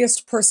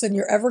loveliest person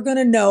you're ever going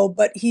to know,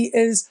 but he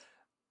is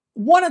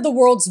one of the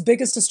world's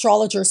biggest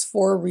astrologers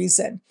for a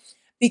reason,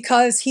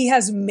 because he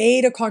has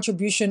made a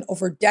contribution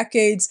over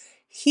decades.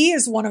 He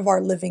is one of our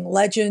living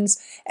legends,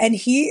 and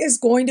he is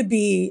going to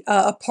be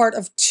a part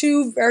of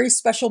two very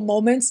special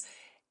moments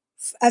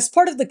as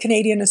part of the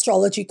Canadian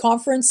Astrology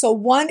Conference. So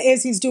one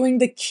is he's doing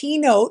the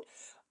keynote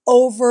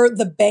over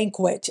the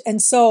banquet. And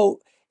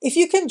so if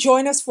you can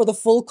join us for the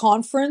full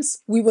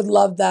conference, we would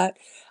love that.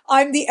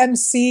 I'm the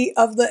MC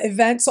of the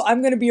event, so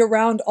I'm going to be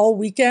around all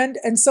weekend.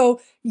 And so,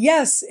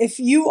 yes, if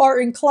you are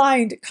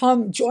inclined,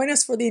 come join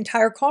us for the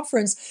entire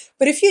conference.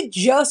 But if you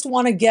just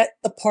want to get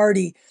the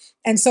party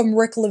and some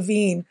Rick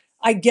Levine,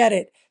 I get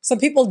it. Some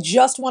people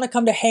just want to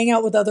come to hang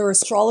out with other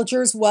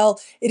astrologers. Well,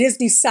 it is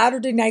the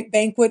Saturday night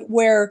banquet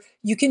where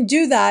you can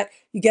do that.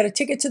 You get a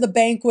ticket to the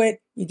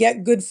banquet, you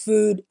get good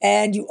food,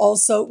 and you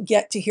also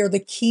get to hear the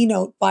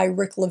keynote by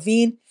Rick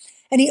Levine.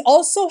 And he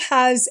also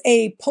has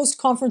a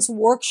post-conference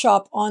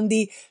workshop on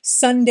the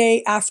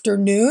Sunday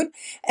afternoon.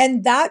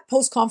 And that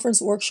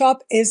post-conference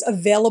workshop is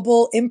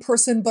available in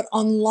person, but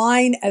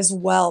online as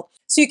well.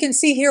 So you can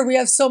see here, we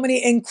have so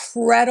many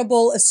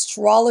incredible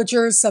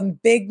astrologers, some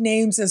big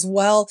names as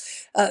well,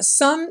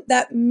 some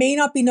that may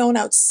not be known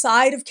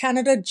outside of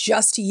Canada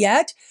just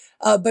yet,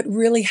 but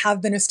really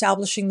have been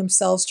establishing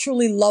themselves.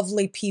 Truly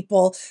lovely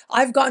people.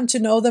 I've gotten to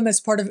know them as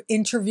part of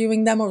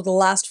interviewing them over the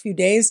last few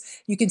days.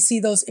 You can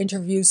see those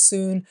interviews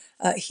soon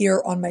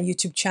here on my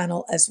YouTube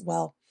channel as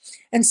well.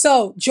 And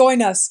so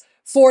join us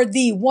for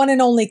the one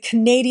and only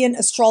Canadian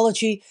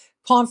Astrology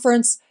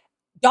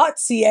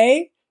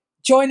Conference.ca.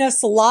 Join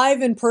us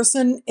live in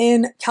person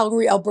in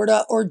Calgary,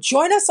 Alberta, or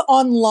join us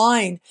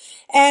online.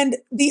 And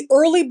the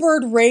early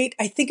bird rate,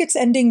 I think it's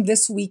ending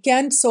this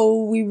weekend,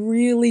 so we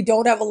really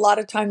don't have a lot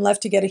of time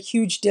left to get a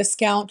huge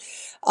discount.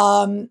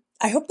 I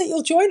hope that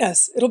you'll join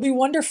us. It'll be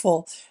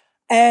wonderful.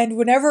 And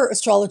whenever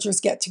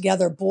astrologers get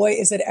together, boy,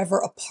 is it ever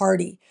a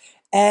party.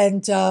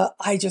 And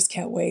I just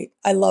can't wait.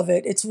 I love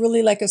it. It's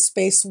really like a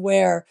space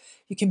where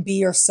you can be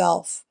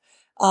yourself.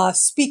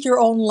 Speak your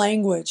own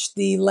language,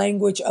 the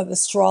language of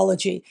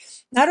astrology.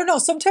 I don't know,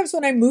 sometimes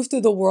when I move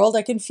through the world,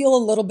 I can feel a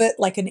little bit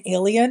like an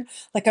alien,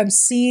 like I'm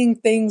seeing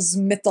things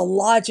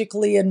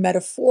mythologically and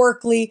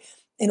metaphorically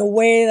in a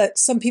way that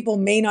some people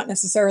may not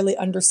necessarily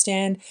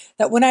understand.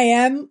 That when I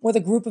am with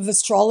a group of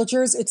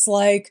astrologers, it's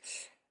like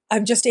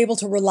I'm just able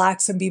to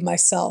relax and be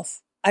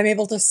myself. I'm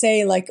able to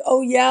say like,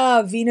 oh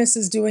yeah, Venus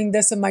is doing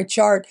this in my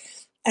chart.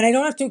 And I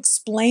don't have to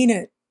explain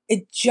it.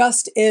 It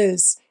just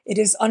is. It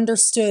is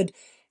understood.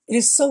 It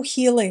is so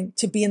healing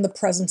to be in the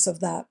presence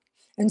of that.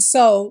 And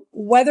so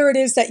whether it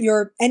is that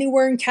you're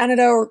anywhere in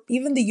Canada or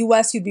even the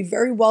US, you'd be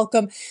very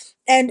welcome.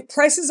 And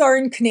prices are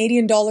in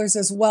Canadian dollars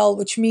as well,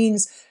 which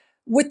means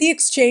with the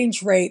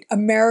exchange rate,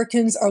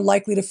 Americans are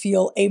likely to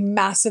feel a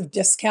massive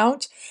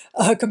discount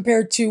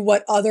compared to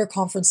what other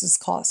conferences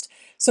cost.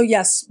 So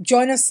yes,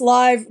 join us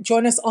live,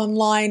 join us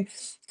online,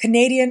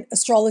 Canadian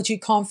Astrology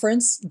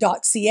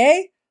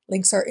Conference.ca.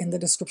 Links are in the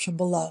description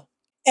below.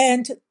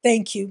 And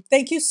thank you.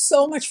 Thank you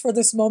so much for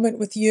this moment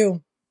with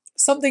you.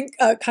 Something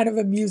kind of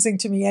amusing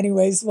to me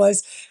anyways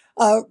was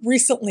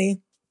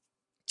recently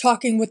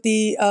talking with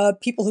the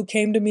people who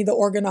came to me, the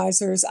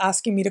organizers,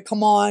 asking me to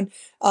come on,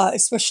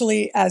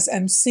 especially as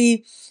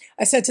MC.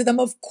 I said to them,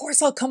 of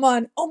course I'll come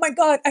on. Oh my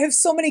God, I have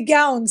so many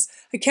gowns.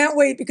 I can't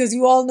wait because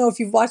you all know, if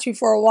you've watched me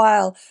for a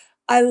while,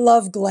 I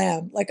love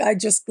glam. Like, I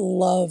just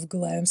love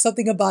glam.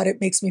 Something about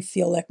it makes me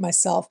feel like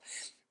myself.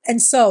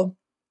 And so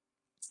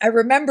I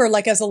remember,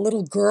 like, as a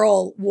little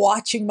girl,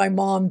 watching my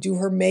mom do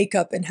her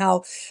makeup and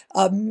how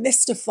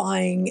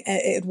mystifying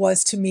it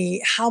was to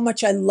me, how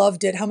much I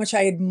loved it, how much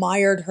I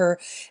admired her.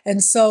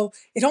 And so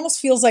it almost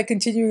feels like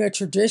continuing a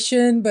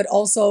tradition, but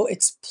also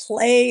it's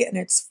play and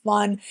it's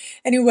fun.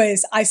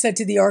 Anyways, I said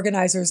to the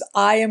organizers,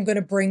 I am going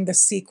to bring the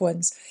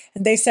sequins.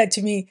 And they said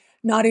to me,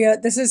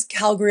 Nadiya, this is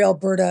Calgary,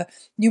 Alberta.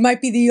 You might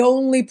be the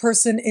only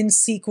person in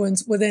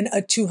sequins within a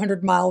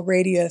 200-mile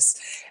radius.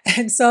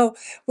 And so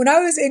when I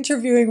was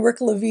interviewing Rick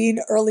Levine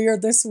earlier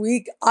this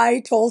week,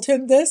 I told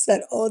him this,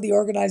 that, oh, the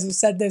organizer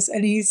said this,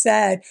 and he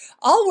said,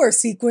 I'll wear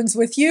sequins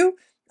with you.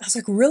 I was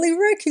like, really,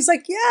 Rick? He's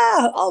like,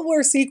 yeah, I'll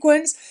wear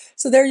sequins.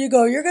 So there you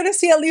go. You're going to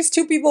see at least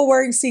 2 people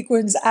wearing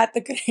sequins at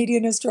the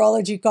Canadian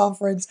Astrology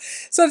Conference.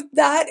 So if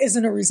that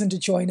isn't a reason to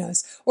join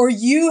us, or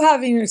you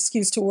having an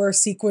excuse to wear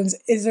sequins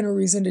isn't a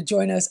reason to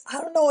join us, I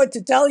don't know what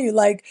to tell you.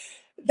 Like,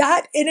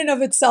 that in and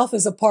of itself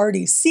is a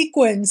party.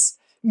 Sequins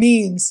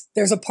means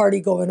there's a party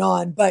going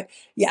on. But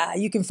yeah,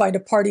 you can find a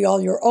party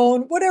all your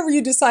own. Whatever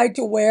you decide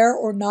to wear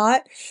or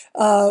not,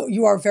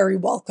 you are very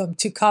welcome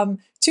to come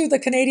to the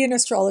Canadian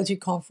Astrology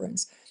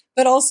Conference.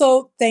 But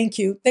also, thank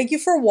you. Thank you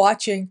for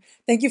watching.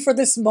 Thank you for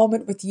this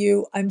moment with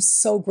you. I'm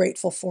so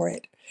grateful for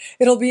it.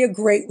 It'll be a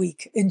great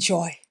week.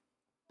 Enjoy.